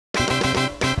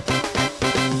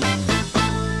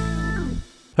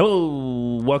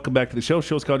Hello, welcome back to the show.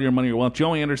 Show's called Your Money, Your Wealth.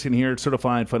 Joey Anderson here,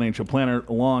 certified financial planner,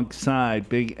 alongside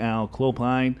Big Al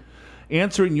Clopine,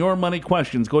 answering your money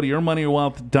questions. Go to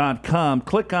yourmoneyyourwealth.com.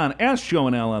 Click on Ask Joe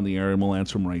and Al on the air, and we'll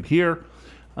answer them right here.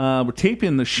 We're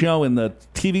taping the show in the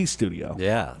TV studio.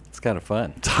 Yeah, it's kind of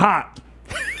fun. It's hot.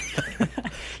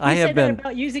 I have been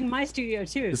about using my studio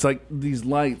too. It's like these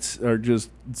lights are just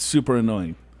super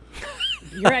annoying.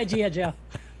 Your idea, Joe.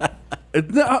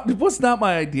 It was not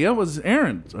my idea. It was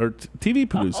Aaron's, our TV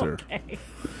producer.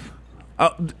 Oh,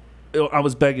 okay. I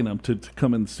was begging him to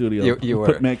come in the studio, you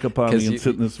put were, makeup on me and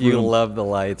sit in this room. You love the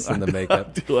lights and the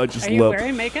makeup. I just Are you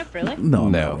wearing makeup, really? No,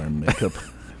 I'm not wearing makeup.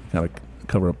 Gotta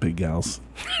cover up Big Al's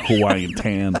Hawaiian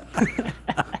tan.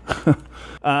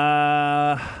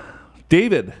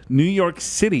 David, New York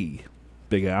City.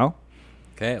 Big Al.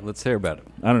 Okay, let's hear about it.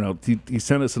 I don't know. He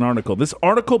sent us an article. This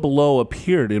article below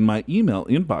appeared in my email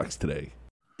inbox today.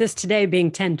 This today being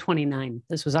 10/29.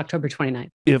 This was October 29th.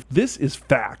 If this is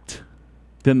fact,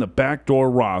 then the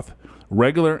Backdoor Roth,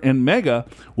 regular and mega,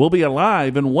 will be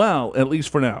alive and well, at least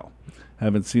for now.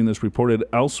 Haven't seen this reported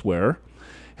elsewhere.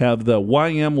 Have the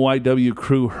YMYW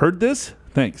crew heard this?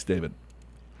 Thanks, David.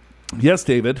 Yes,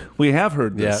 David, we have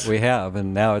heard this. Yeah, we have,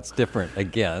 and now it's different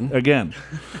again. Again.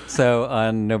 So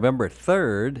on November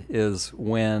 3rd is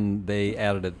when they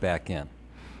added it back in.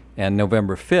 And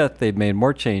November 5th, they've made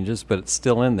more changes, but it's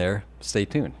still in there. Stay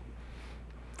tuned.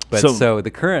 But so the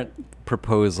current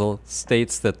proposal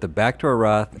states that the Backdoor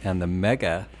Roth and the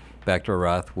Mega Backdoor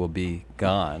Roth will be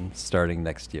gone starting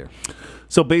next year.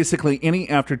 So basically, any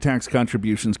after-tax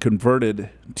contributions converted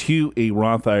to a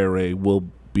Roth IRA will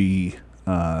be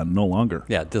no longer.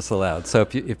 Yeah, disallowed. So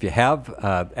if you have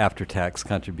after-tax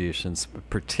contributions,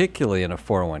 particularly in a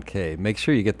 401k, make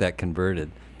sure you get that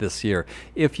converted this year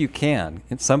if you can.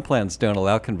 And some plans don't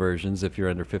allow conversions if you're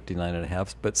under 59 and a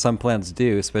half, but some plans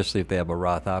do, especially if they have a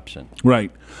Roth option.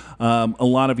 Right. A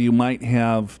lot of you might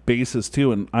have bases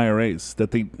too in IRAs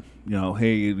that they,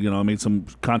 hey, made some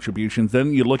contributions.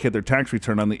 Then you look at their tax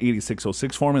return on the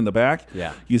 8606 form in the back.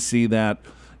 Yeah. You see that,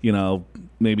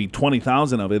 maybe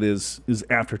 20,000 of it is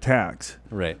after tax.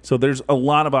 Right. So there's a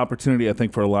lot of opportunity, I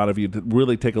think, for a lot of you to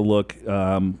really take a look,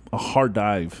 a hard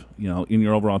dive, in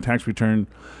your overall tax return,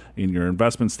 in your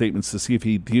investment statements to see if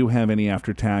you do have any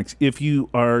after tax. If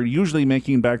you are usually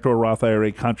making Backdoor Roth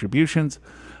IRA contributions,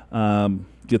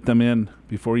 get them in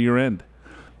before year end.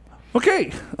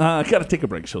 Okay, I got to take a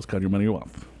break. Show's called Your Money, Your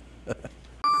Wealth.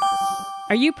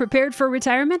 Are you prepared for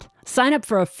retirement? Sign up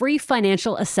for a free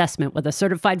financial assessment with a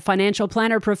certified financial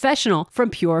planner professional from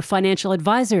Pure Financial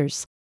Advisors.